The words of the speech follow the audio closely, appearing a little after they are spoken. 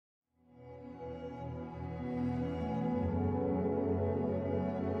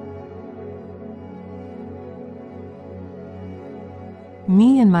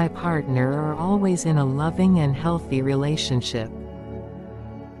Me and my partner are always in a loving and healthy relationship.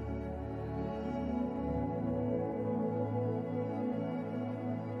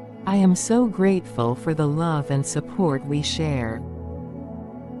 I am so grateful for the love and support we share.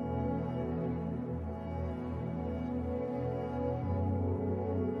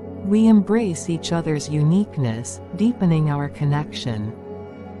 We embrace each other's uniqueness, deepening our connection.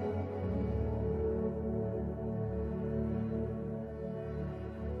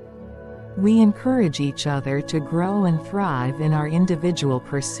 We encourage each other to grow and thrive in our individual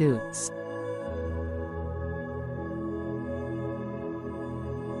pursuits.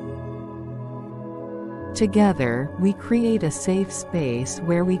 Together, we create a safe space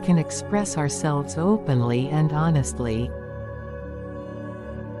where we can express ourselves openly and honestly.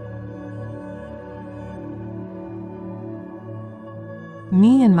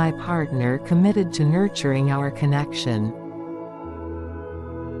 Me and my partner committed to nurturing our connection.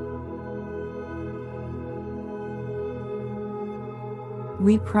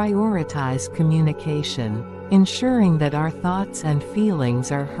 We prioritize communication, ensuring that our thoughts and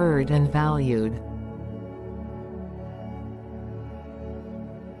feelings are heard and valued.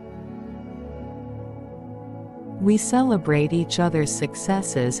 We celebrate each other's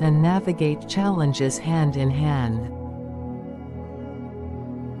successes and navigate challenges hand in hand.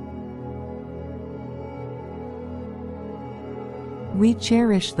 We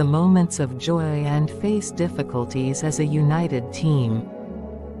cherish the moments of joy and face difficulties as a united team.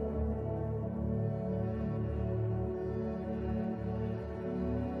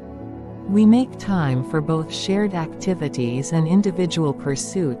 We make time for both shared activities and individual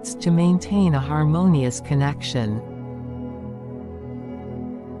pursuits to maintain a harmonious connection.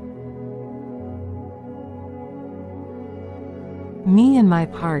 Me and my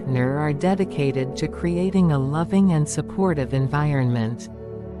partner are dedicated to creating a loving and supportive environment.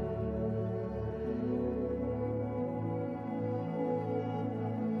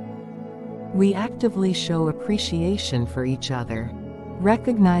 We actively show appreciation for each other,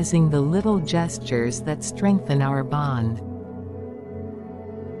 recognizing the little gestures that strengthen our bond.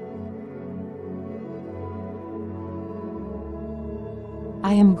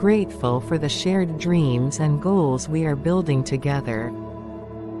 I am grateful for the shared dreams and goals we are building together.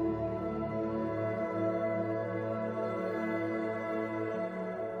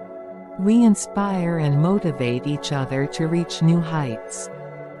 We inspire and motivate each other to reach new heights.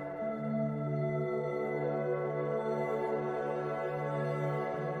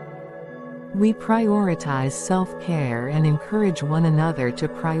 We prioritize self-care and encourage one another to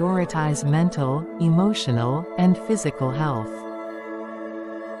prioritize mental, emotional, and physical health.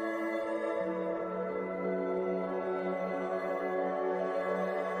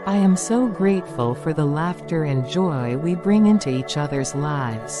 I am so grateful for the laughter and joy we bring into each other's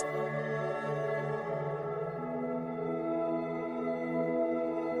lives.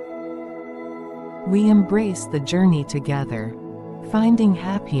 We embrace the journey together, finding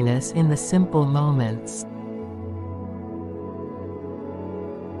happiness in the simple moments.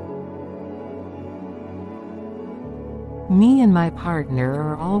 Me and my partner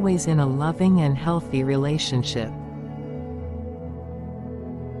are always in a loving and healthy relationship.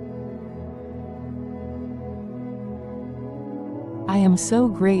 I am so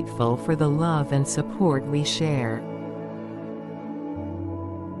grateful for the love and support we share.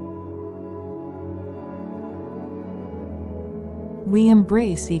 We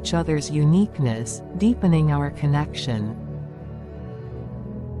embrace each other's uniqueness, deepening our connection.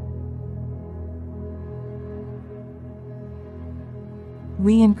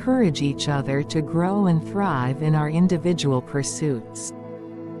 We encourage each other to grow and thrive in our individual pursuits.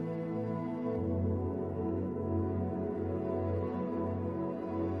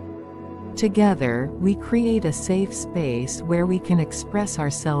 Together, we create a safe space where we can express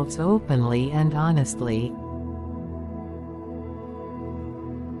ourselves openly and honestly.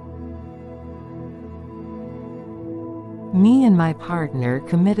 Me and my partner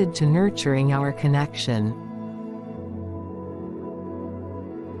committed to nurturing our connection.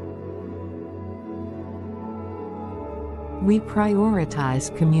 We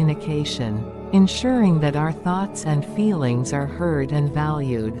prioritize communication, ensuring that our thoughts and feelings are heard and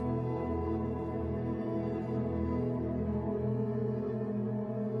valued.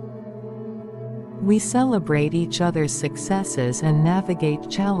 We celebrate each other's successes and navigate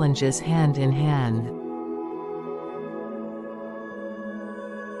challenges hand in hand.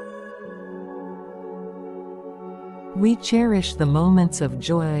 We cherish the moments of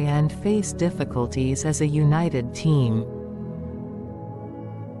joy and face difficulties as a united team.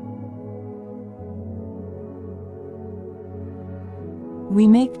 We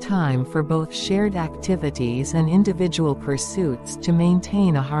make time for both shared activities and individual pursuits to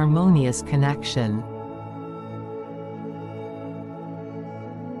maintain a harmonious connection.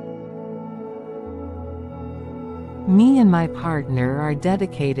 Me and my partner are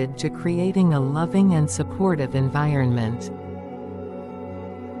dedicated to creating a loving and supportive environment.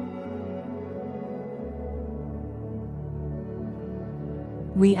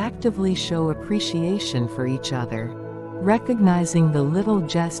 We actively show appreciation for each other, recognizing the little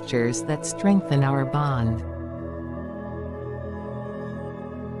gestures that strengthen our bond.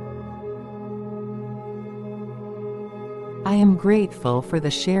 I am grateful for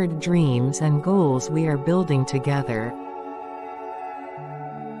the shared dreams and goals we are building together.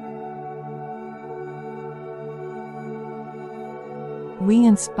 We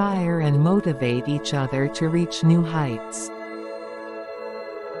inspire and motivate each other to reach new heights.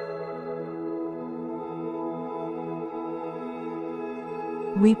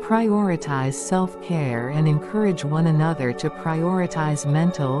 We prioritize self-care and encourage one another to prioritize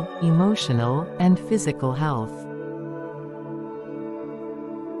mental, emotional, and physical health.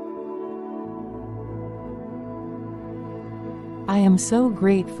 I am so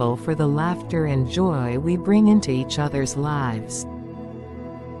grateful for the laughter and joy we bring into each other's lives.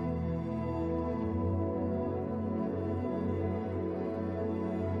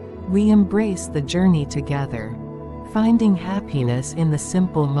 We embrace the journey together, finding happiness in the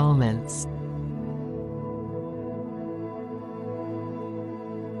simple moments.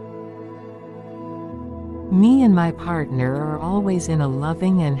 Me and my partner are always in a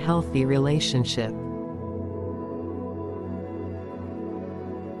loving and healthy relationship.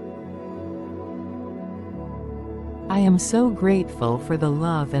 I am so grateful for the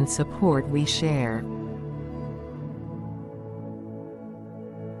love and support we share.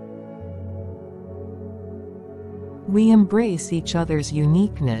 We embrace each other's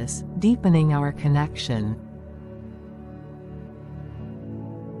uniqueness, deepening our connection.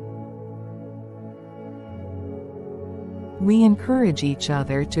 We encourage each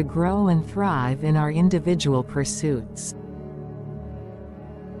other to grow and thrive in our individual pursuits.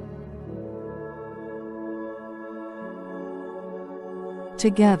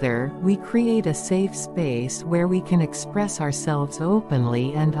 Together, we create a safe space where we can express ourselves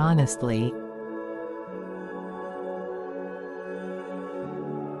openly and honestly.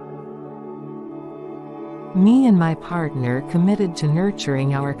 Me and my partner committed to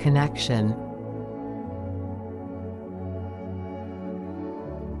nurturing our connection.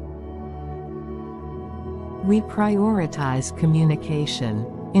 We prioritize communication,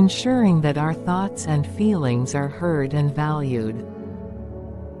 ensuring that our thoughts and feelings are heard and valued.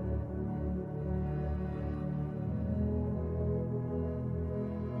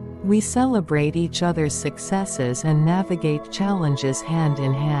 We celebrate each other's successes and navigate challenges hand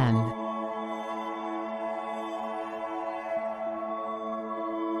in hand.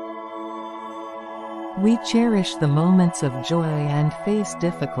 We cherish the moments of joy and face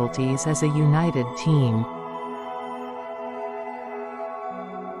difficulties as a united team.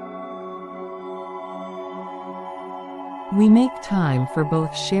 We make time for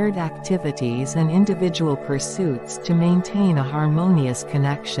both shared activities and individual pursuits to maintain a harmonious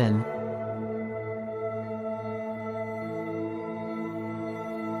connection.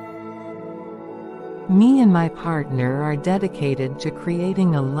 Me and my partner are dedicated to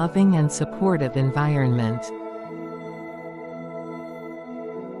creating a loving and supportive environment.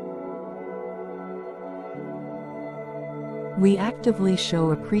 We actively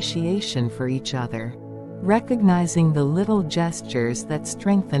show appreciation for each other, recognizing the little gestures that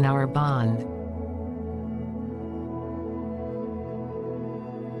strengthen our bond.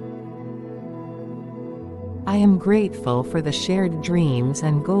 I am grateful for the shared dreams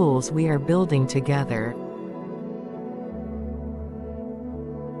and goals we are building together.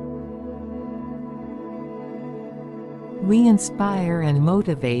 We inspire and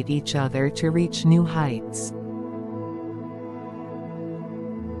motivate each other to reach new heights.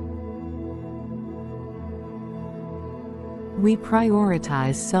 We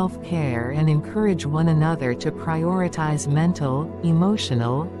prioritize self-care and encourage one another to prioritize mental,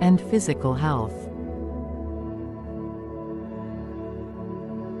 emotional, and physical health.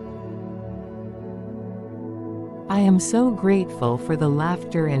 I am so grateful for the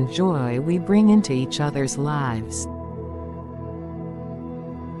laughter and joy we bring into each other's lives.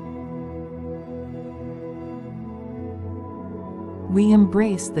 We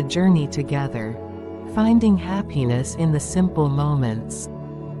embrace the journey together, finding happiness in the simple moments.